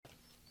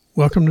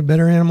Welcome to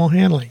Better Animal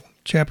Handling,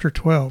 Chapter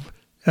 12,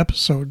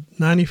 Episode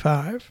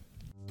 95.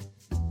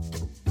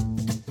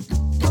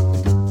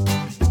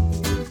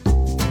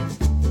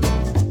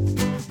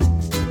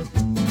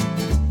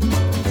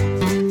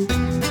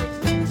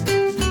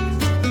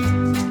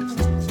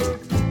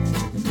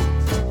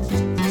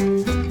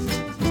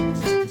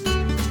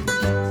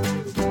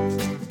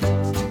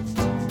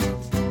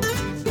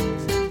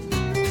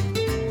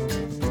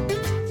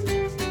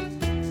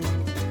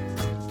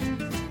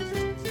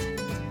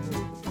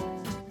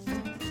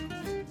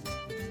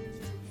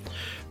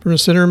 From the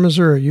Center of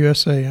Missouri,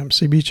 USA, I'm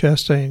C.B.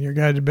 Chastain, your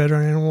guide to better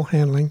animal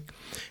handling,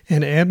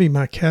 and Abby,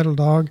 my cattle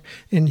dog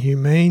and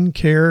humane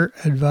care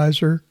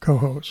advisor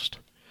co-host.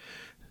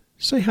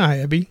 Say hi,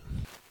 Abby.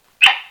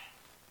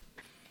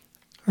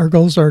 Our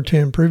goals are to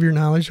improve your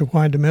knowledge of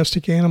why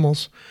domestic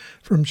animals,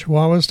 from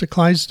Chihuahuas to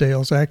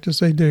Clydesdales, act as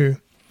they do,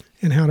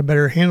 and how to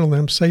better handle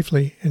them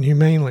safely and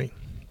humanely.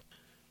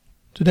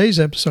 Today's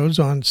episode is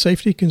on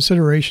safety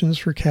considerations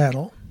for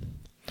cattle.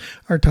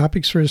 Our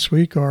topics for this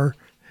week are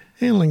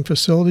handling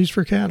facilities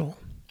for cattle,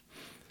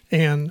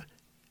 and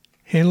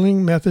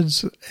handling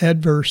methods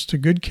adverse to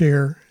good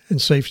care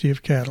and safety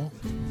of cattle.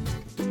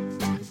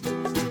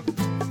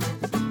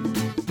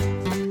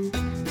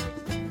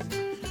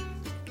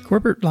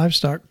 Corporate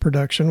livestock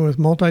production with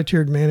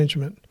multi-tiered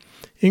management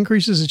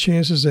increases the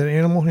chances that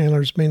animal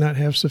handlers may not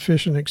have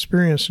sufficient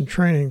experience and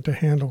training to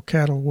handle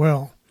cattle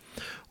well,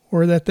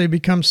 or that they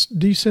become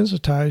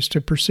desensitized to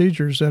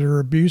procedures that are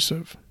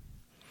abusive.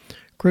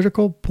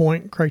 Critical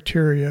point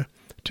criteria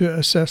to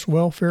assess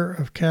welfare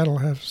of cattle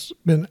has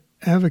been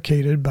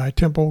advocated by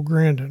Temple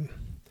Grandin.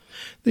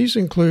 These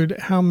include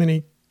how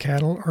many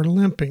cattle are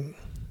limping,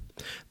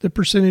 the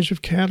percentage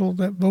of cattle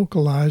that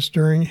vocalize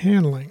during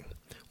handling,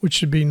 which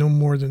should be no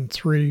more than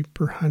 3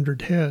 per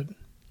 100 head,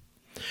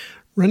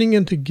 running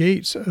into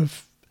gates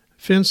of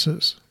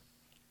fences,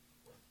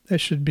 that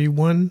should be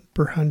 1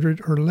 per 100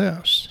 or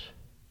less,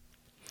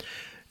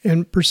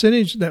 and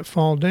percentage that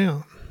fall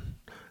down,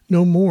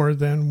 no more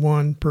than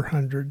 1 per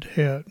 100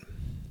 head.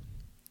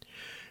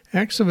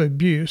 Acts of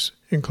abuse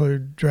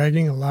include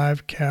dragging a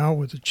live cow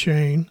with a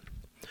chain,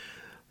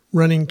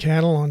 running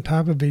cattle on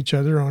top of each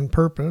other on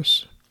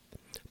purpose,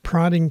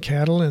 prodding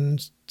cattle in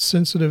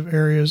sensitive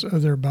areas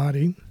of their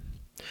body,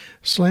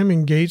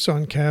 slamming gates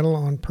on cattle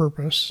on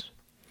purpose,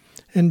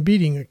 and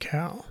beating a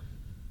cow.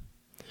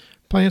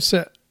 Plants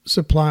that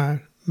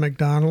supply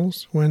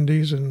McDonald's,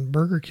 Wendy's, and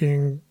Burger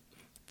King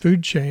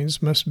food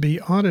chains must be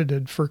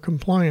audited for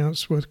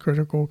compliance with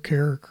critical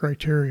care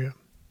criteria.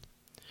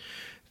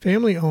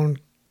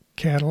 Family-owned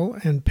cattle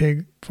and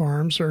pig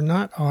farms are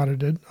not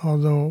audited,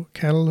 although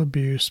cattle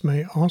abuse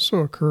may also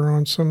occur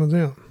on some of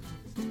them.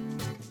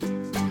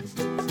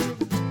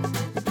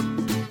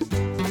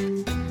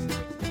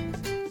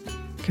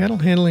 Cattle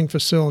handling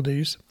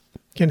facilities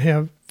can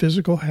have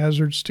physical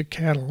hazards to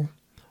cattle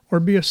or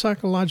be a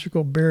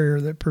psychological barrier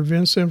that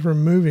prevents them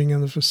from moving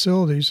in the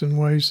facilities in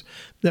ways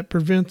that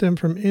prevent them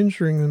from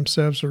injuring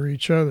themselves or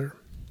each other.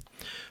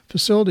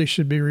 Facilities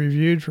should be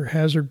reviewed for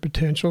hazard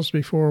potentials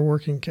before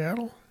working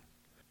cattle.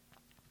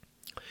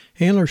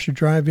 Handlers should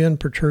drive in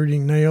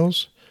protruding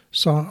nails,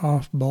 saw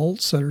off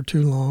bolts that are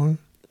too long,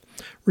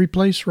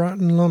 replace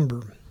rotten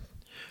lumber,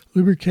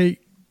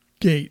 lubricate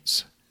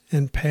gates,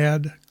 and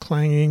pad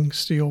clanging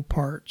steel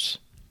parts.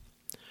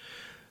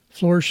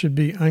 Floors should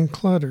be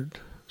uncluttered,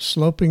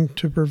 sloping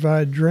to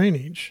provide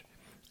drainage,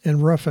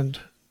 and roughened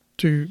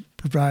to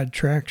provide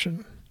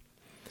traction.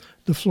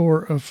 The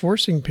floor of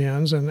forcing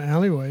pens and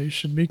alleyways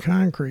should be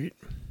concrete.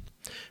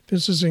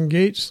 Fences and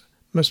gates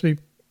must be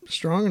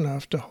strong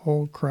enough to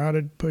hold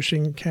crowded,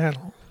 pushing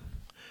cattle.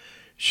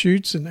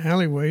 Chutes and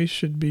alleyways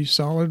should be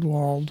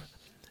solid-walled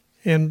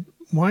and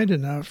wide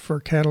enough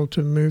for cattle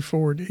to move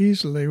forward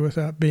easily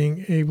without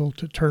being able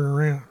to turn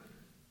around.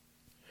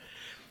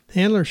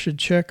 Handlers should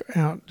check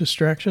out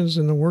distractions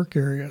in the work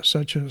area,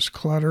 such as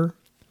clutter,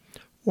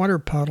 water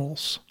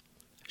puddles,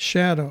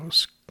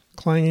 shadows,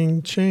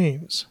 clanging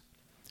chains,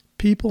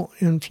 people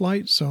in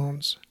flight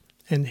zones,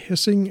 and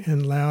hissing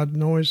and loud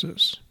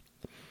noises.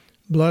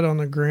 Blood on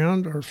the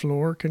ground or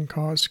floor can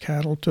cause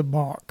cattle to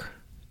balk.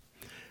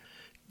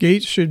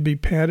 Gates should be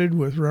padded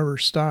with rubber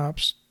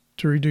stops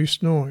to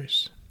reduce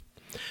noise.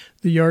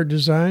 The yard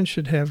design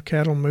should have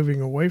cattle moving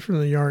away from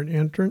the yard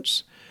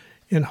entrance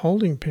in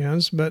holding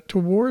pens, but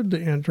toward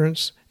the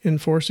entrance in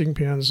forcing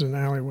pens and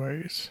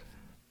alleyways.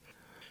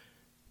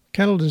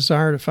 Cattle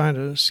desire to find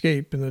an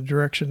escape in the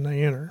direction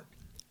they enter.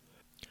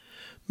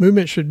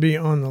 Movement should be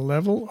on the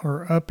level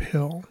or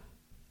uphill.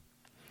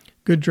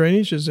 Good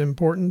drainage is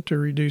important to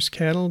reduce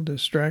cattle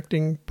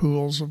distracting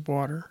pools of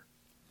water.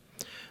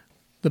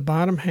 The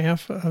bottom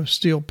half of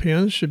steel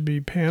pens should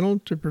be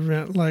paneled to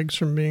prevent legs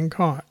from being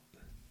caught.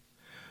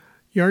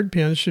 Yard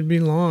pens should be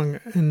long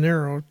and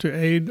narrow to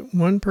aid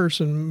one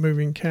person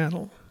moving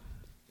cattle.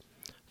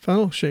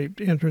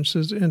 Funnel-shaped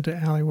entrances into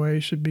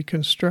alleyways should be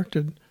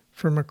constructed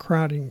from a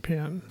crowding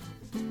pen.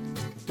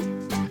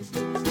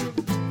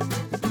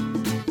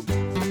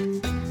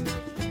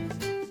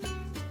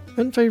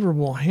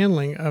 Unfavorable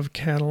handling of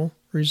cattle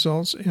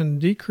results in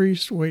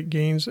decreased weight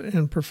gains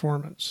and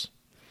performance,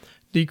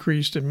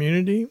 decreased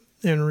immunity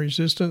and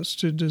resistance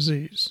to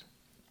disease,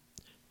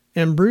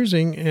 and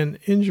bruising and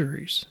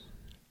injuries.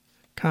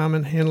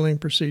 Common handling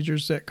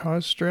procedures that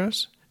cause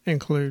stress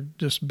include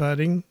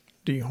disbudding,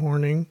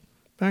 dehorning,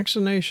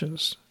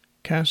 vaccinations,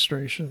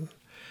 castration,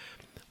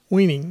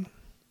 weaning,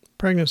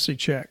 pregnancy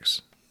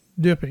checks,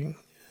 dipping,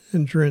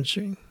 and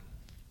drenching.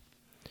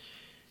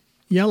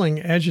 Yelling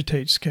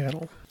agitates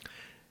cattle.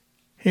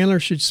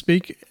 Handlers should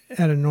speak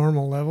at a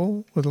normal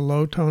level with a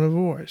low tone of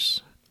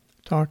voice.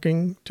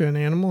 Talking to an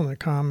animal in a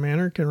calm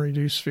manner can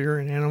reduce fear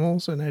in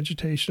animals and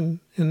agitation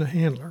in the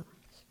handler.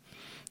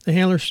 The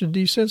handler should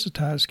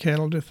desensitize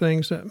cattle to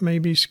things that may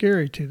be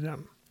scary to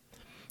them.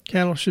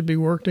 Cattle should be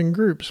worked in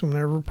groups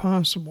whenever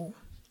possible.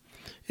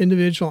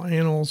 Individual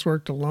animals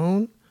worked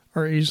alone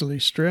are easily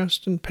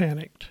stressed and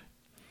panicked.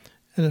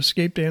 An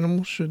escaped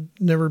animal should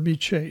never be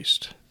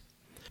chased.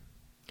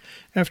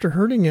 After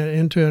herding it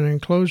into an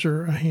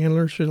enclosure, a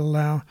handler should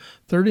allow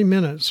 30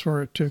 minutes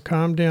for it to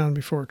calm down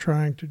before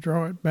trying to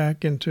draw it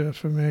back into a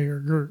familiar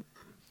group.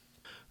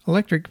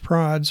 Electric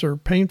prods are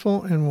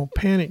painful and will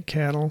panic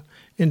cattle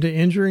into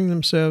injuring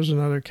themselves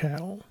and other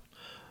cattle.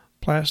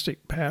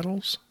 Plastic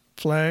paddles,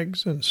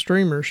 flags, and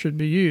streamers should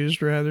be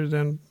used rather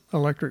than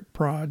electric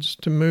prods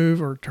to move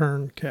or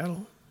turn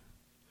cattle.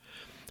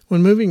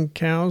 When moving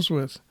cows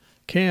with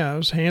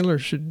calves,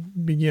 handlers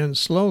should begin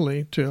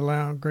slowly to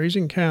allow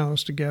grazing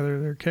cows to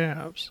gather their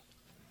calves.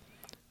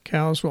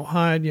 Cows will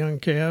hide young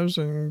calves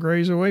and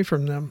graze away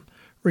from them,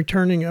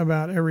 returning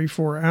about every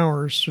 4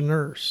 hours to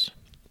nurse.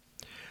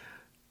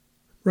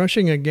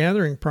 Rushing a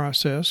gathering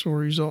process will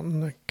result in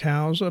the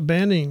cows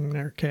abandoning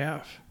their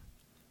calf.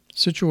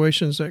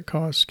 Situations that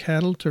cause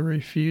cattle to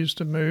refuse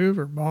to move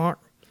or balk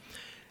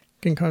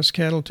can cause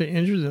cattle to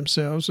injure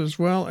themselves as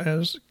well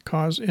as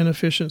cause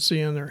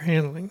inefficiency in their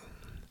handling.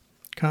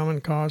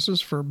 Common causes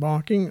for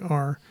balking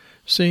are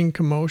seeing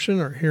commotion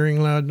or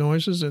hearing loud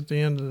noises at the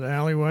end of the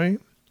alleyway,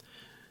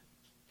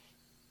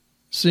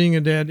 seeing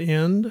a dead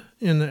end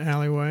in the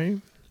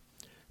alleyway,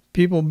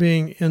 people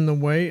being in the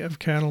way of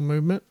cattle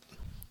movement,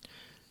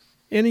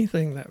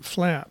 anything that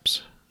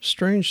flaps,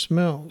 strange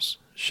smells,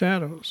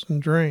 shadows,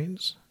 and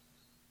drains,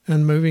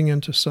 and moving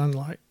into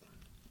sunlight.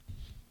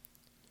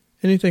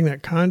 Anything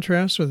that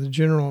contrasts with the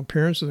general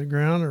appearance of the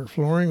ground or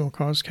flooring will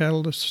cause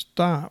cattle to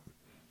stop,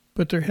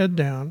 put their head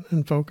down,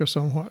 and focus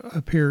on what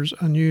appears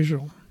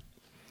unusual.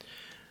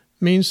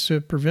 Means to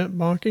prevent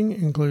balking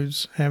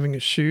includes having a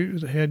chute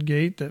with a head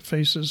gate that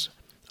faces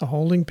a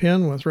holding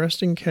pen with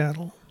resting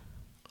cattle,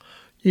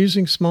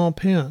 using small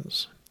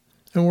pens,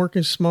 and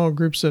working small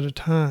groups at a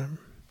time,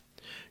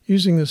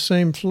 using the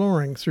same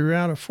flooring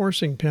throughout a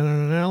forcing pen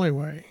in an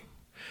alleyway,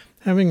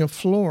 having a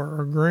floor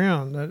or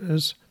ground that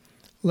is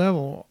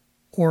level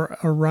or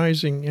a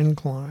rising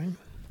incline,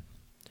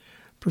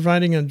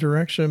 providing a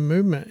direction of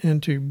movement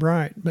into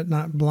bright but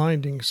not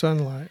blinding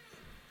sunlight,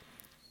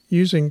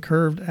 using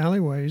curved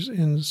alleyways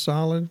in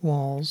solid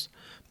walls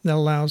that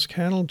allows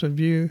cattle to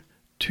view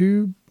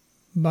 2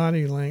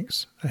 body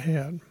lengths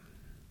ahead,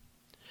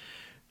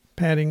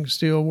 padding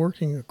steel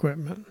working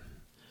equipment,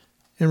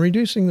 and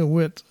reducing the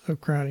width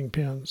of crowding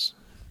pens.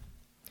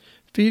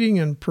 Feeding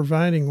and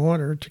providing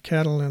water to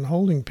cattle in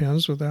holding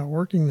pens without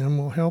working them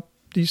will help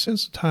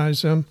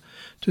desensitize them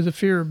to the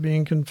fear of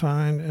being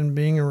confined and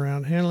being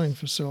around handling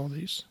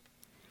facilities.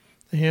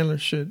 The handler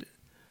should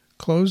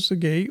close the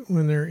gate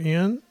when they're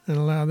in and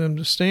allow them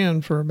to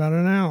stand for about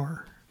an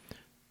hour.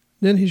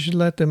 Then he should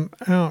let them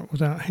out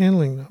without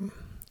handling them.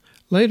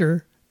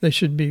 Later, they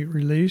should be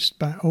released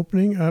by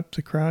opening up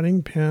the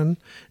crowding pen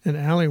and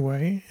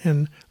alleyway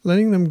and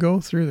letting them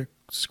go through the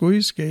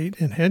squeeze gate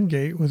and head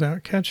gate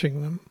without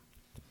catching them.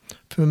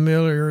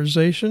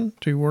 Familiarization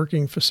to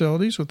working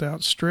facilities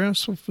without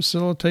stress will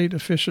facilitate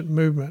efficient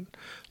movement,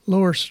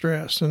 lower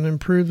stress, and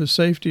improve the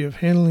safety of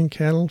handling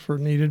cattle for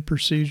needed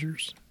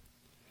procedures.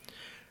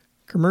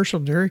 Commercial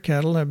dairy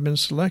cattle have been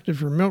selected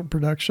for milk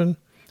production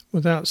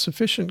without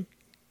sufficient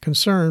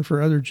concern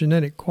for other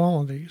genetic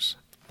qualities.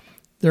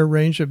 Their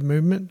range of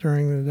movement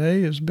during the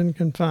day has been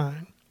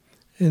confined,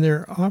 and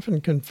they're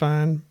often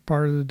confined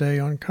part of the day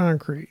on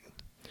concrete.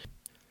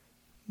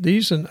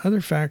 These and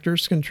other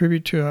factors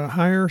contribute to a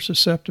higher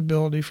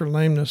susceptibility for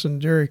lameness in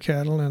dairy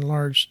cattle in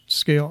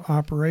large-scale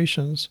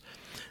operations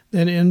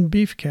than in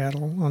beef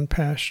cattle on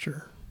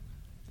pasture.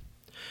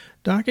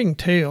 Docking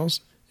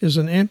tails is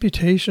an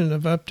amputation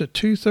of up to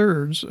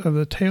 2/3 of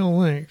the tail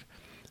length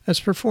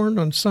as performed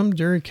on some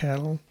dairy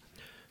cattle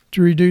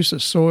to reduce a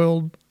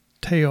soiled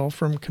tail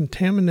from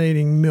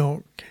contaminating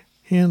milk,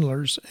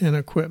 handlers, and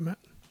equipment.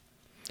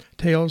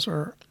 Tails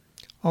are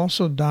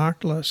also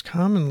docked less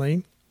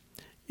commonly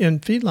in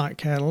feedlot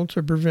cattle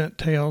to prevent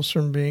tails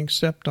from being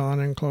stepped on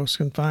in close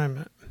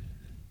confinement.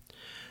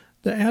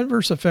 The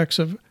adverse effects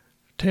of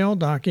tail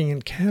docking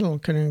in cattle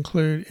can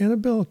include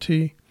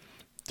inability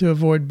to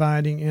avoid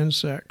biting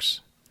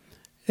insects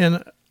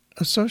and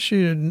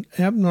associated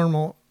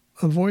abnormal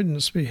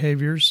avoidance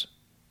behaviors,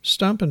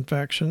 stump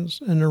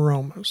infections, and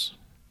neuromas.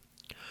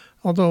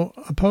 Although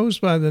opposed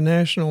by the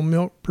National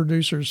Milk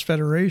Producers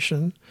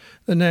Federation,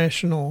 the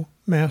National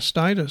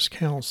Mastitis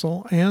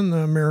Council, and the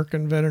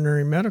American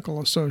Veterinary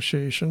Medical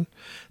Association,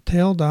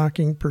 tail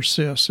docking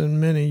persists in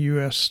many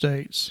U.S.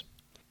 states.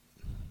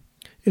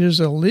 It is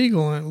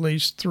illegal in at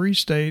least 3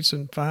 states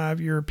and 5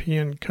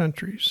 European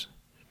countries.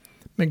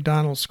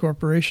 McDonald's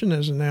Corporation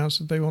has announced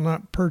that they will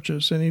not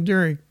purchase any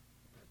dairy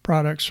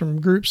products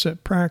from groups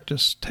that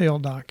practice tail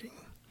docking.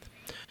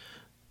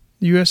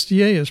 The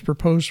USDA has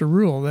proposed a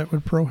rule that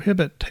would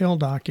prohibit tail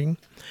docking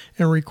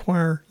and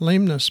require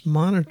lameness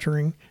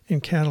monitoring in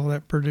cattle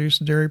that produce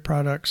dairy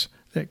products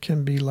that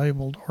can be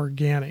labeled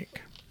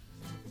organic.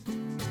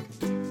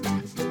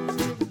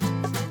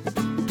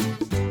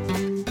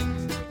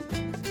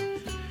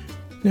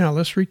 Now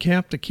let's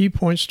recap the key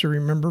points to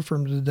remember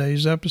from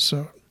today's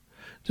episode.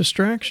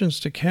 Distractions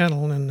to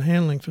cattle in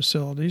handling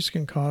facilities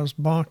can cause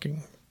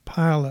balking,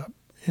 pileup,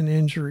 and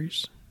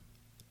injuries.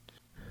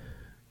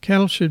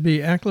 Cattle should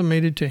be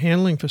acclimated to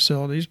handling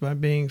facilities by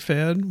being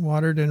fed,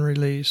 watered, and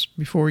released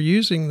before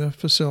using the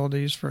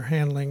facilities for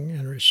handling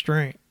and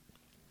restraint.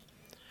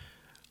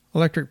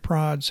 Electric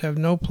prods have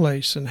no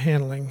place in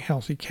handling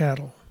healthy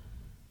cattle.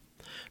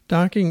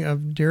 Docking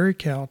of dairy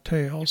cow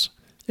tails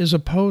is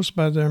opposed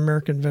by the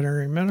American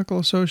Veterinary Medical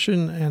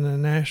Association and the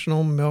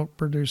National Milk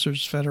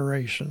Producers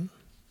Federation.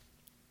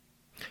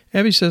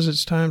 Abby says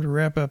it's time to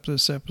wrap up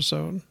this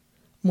episode.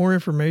 More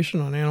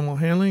information on animal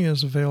handling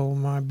is available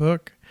in my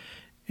book,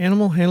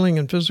 Animal Handling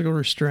and Physical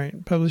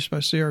Restraint, published by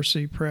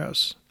CRC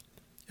Press.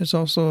 It's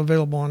also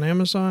available on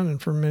Amazon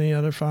and from many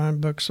other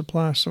fine book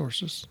supply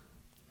sources.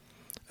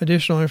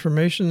 Additional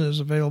information is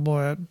available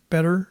at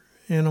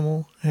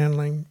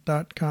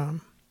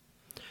betteranimalhandling.com.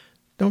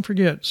 Don't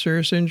forget,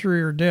 serious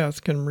injury or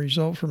death can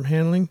result from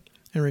handling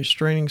and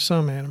restraining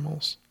some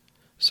animals.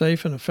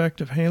 Safe and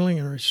effective handling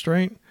and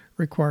restraint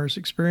requires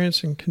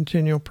experience and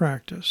continual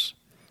practice.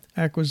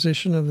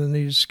 Acquisition of the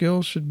needed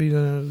skills should be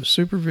done under the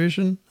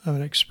supervision of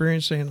an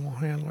experienced animal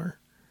handler.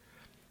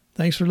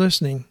 Thanks for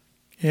listening.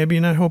 Abby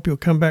and I hope you'll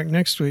come back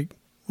next week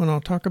when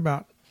I'll talk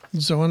about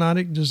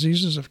zoonotic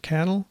diseases of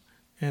cattle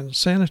and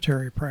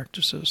sanitary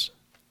practices.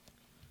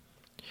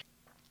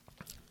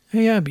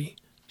 Hey Abby,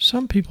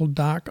 some people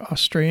dock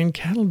Australian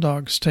cattle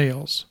dogs'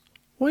 tails.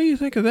 What do you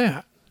think of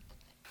that?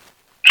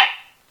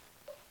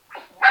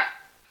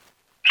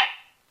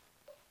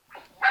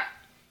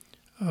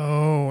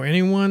 Oh,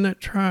 anyone that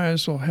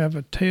tries will have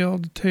a tail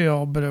to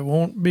tail, but it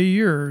won't be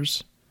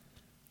yours.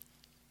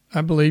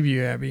 I believe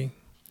you, Abby.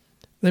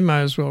 They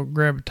might as well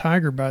grab a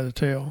tiger by the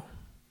tail.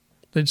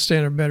 They'd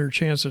stand a better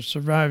chance of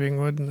surviving,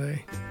 wouldn't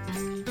they?